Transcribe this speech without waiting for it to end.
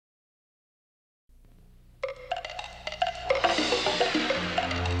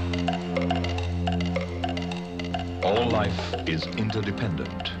life is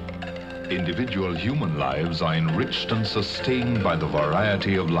interdependent. Individual human lives are enriched and sustained by the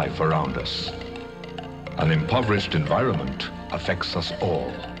variety of life around us. An impoverished environment affects us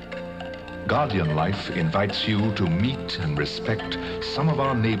all. Guardian Life invites you to meet and respect some of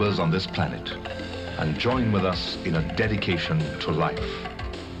our neighbors on this planet and join with us in a dedication to life,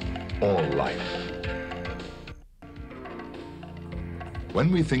 all life. When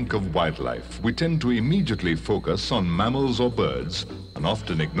we think of wildlife, we tend to immediately focus on mammals or birds and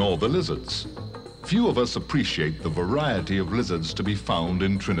often ignore the lizards. Few of us appreciate the variety of lizards to be found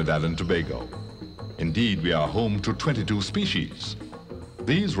in Trinidad and Tobago. Indeed, we are home to 22 species.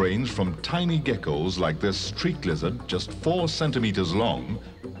 These range from tiny geckos like this streak lizard, just 4 centimeters long,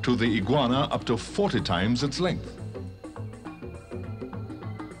 to the iguana up to 40 times its length.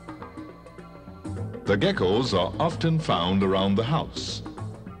 The geckos are often found around the house.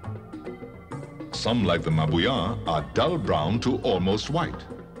 Some, like the mabuya, are dull brown to almost white.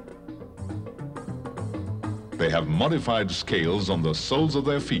 They have modified scales on the soles of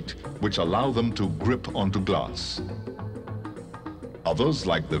their feet, which allow them to grip onto glass. Others,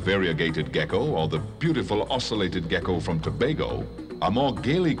 like the variegated gecko or the beautiful ocellated gecko from Tobago, are more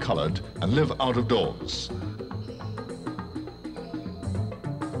gaily colored and live out of doors.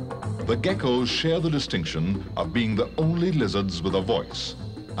 The geckos share the distinction of being the only lizards with a voice,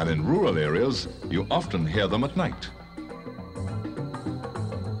 and in rural areas, you often hear them at night.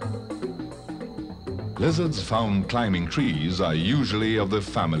 Lizards found climbing trees are usually of the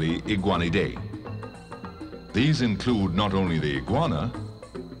family Iguanidae. These include not only the iguana,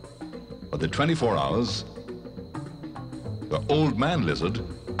 but the 24 hours, the old man lizard,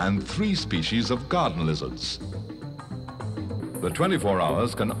 and 3 species of garden lizards. The 24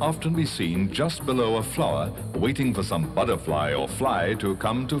 hours can often be seen just below a flower, waiting for some butterfly or fly to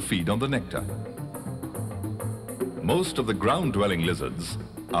come to feed on the nectar. Most of the ground-dwelling lizards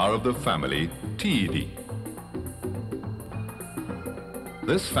are of the family Teiidae.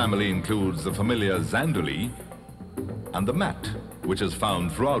 This family includes the familiar Zanduli and the mat, which is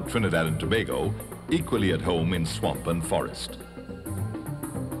found throughout Trinidad and Tobago, equally at home in swamp and forest.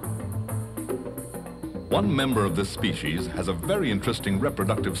 One member of this species has a very interesting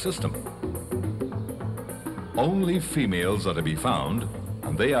reproductive system. Only females are to be found,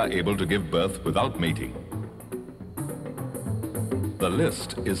 and they are able to give birth without mating. The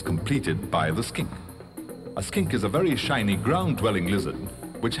list is completed by the skink. A skink is a very shiny ground-dwelling lizard,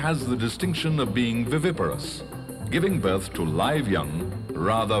 which has the distinction of being viviparous, giving birth to live young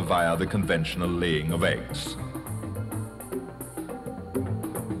rather via the conventional laying of eggs.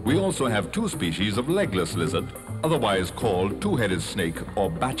 We also have 2 species of legless lizard, otherwise called two-headed snake or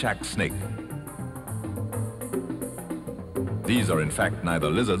bachak snake. These are in fact neither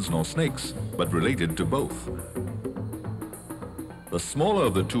lizards nor snakes, but related to both. The smaller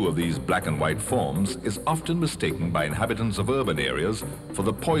of the 2 of these black and white forms is often mistaken by inhabitants of urban areas for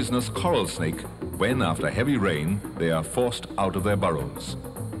the poisonous coral snake when, after heavy rain, they are forced out of their burrows.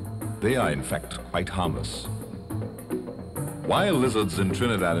 They are in fact quite harmless. While lizards in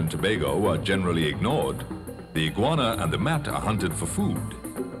Trinidad and Tobago are generally ignored, the iguana and the mat are hunted for food.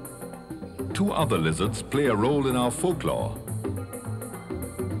 2 other lizards play a role in our folklore.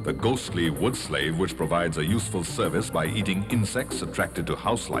 The ghostly wood slave, which provides a useful service by eating insects attracted to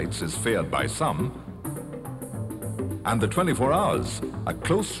house lights, is feared by some. And the 24 hours, a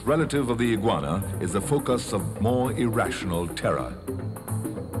close relative of the iguana, is the focus of more irrational terror.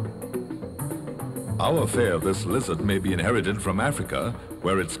 Our fear of this lizard may be inherited from Africa,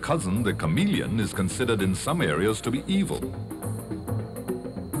 where its cousin, the chameleon, is considered in some areas to be evil.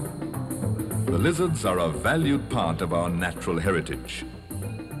 The lizards are a valued part of our natural heritage.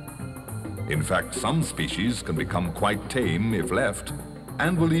 In fact, some species can become quite tame if left,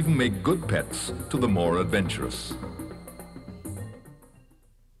 and will even make good pets to the more adventurous.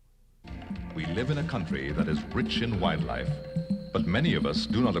 We live in a country that is rich in wildlife, but many of us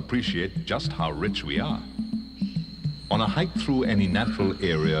do not appreciate just how rich we are. On a hike through any natural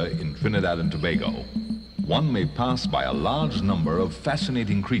area in Trinidad and Tobago, one may pass by a large number of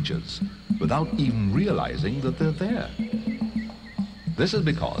fascinating creatures without even realizing that they're there. This is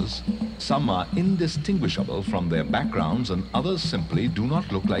because some are indistinguishable from their backgrounds and others simply do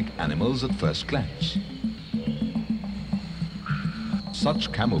not look like animals at first glance.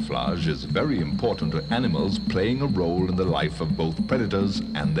 Such camouflage is very important to animals playing a role in the life of both predators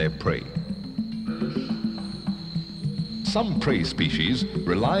and their prey. Some prey species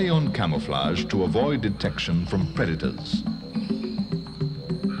rely on camouflage to avoid detection from predators.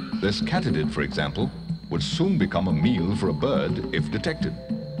 This katydid, for example, would soon become a meal for a bird if detected.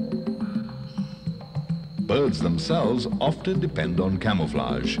 birds themselves often depend on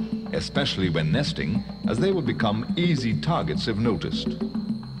camouflage, especially when nesting, as they will become easy targets if noticed.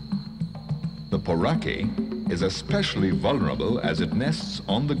 The porake is especially vulnerable as it nests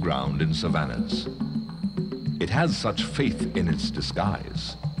on the ground in savannas. It has such faith in its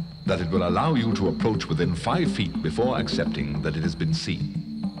disguise that it will allow you to approach within 5 feet before accepting that it has been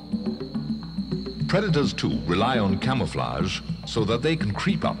seen. Predators, too, rely on camouflage so that they can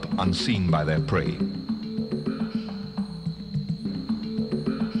creep up unseen by their prey.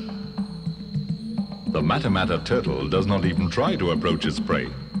 The Matamata turtle does not even try to approach its prey.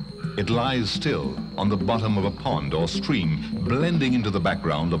 It lies still on the bottom of a pond or stream, blending into the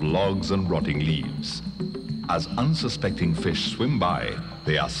background of logs and rotting leaves. As unsuspecting fish swim by,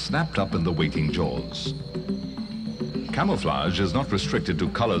 they are snapped up in the waiting jaws. Camouflage is not restricted to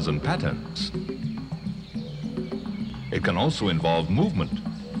colors and patterns. It can also involve movement.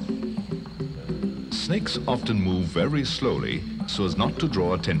 Snakes often move very slowly so as not to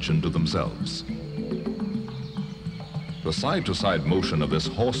draw attention to themselves. The side-to-side motion of this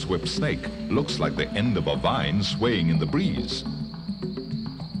horsewhip snake looks like the end of a vine swaying in the breeze.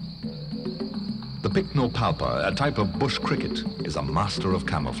 The pycnopalpa, a type of bush cricket, is a master of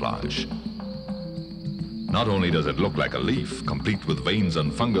camouflage. Not only does it look like a leaf, complete with veins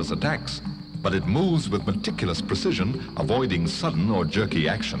and fungus attacks, but it moves with meticulous precision, avoiding sudden or jerky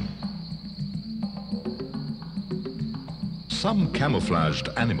action. Some camouflaged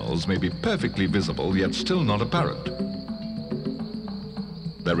animals may be perfectly visible, yet still not apparent.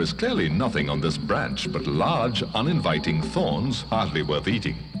 There is clearly nothing on this branch but large, uninviting thorns hardly worth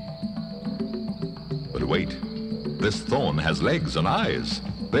eating. But wait, this thorn has legs and eyes.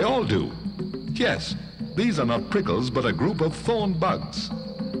 They all do. Yes, these are not prickles, but a group of thorn bugs.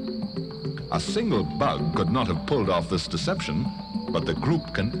 A single bug could not have pulled off this deception, but the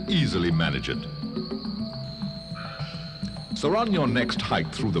group can easily manage it. So on your next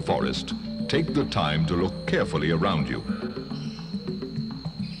hike through the forest, take the time to look carefully around you.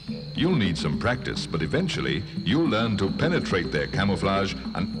 You'll need some practice, but eventually you'll learn to penetrate their camouflage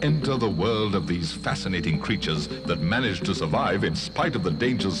and enter the world of these fascinating creatures that manage to survive in spite of the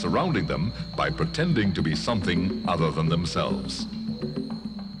dangers surrounding them by pretending to be something other than themselves.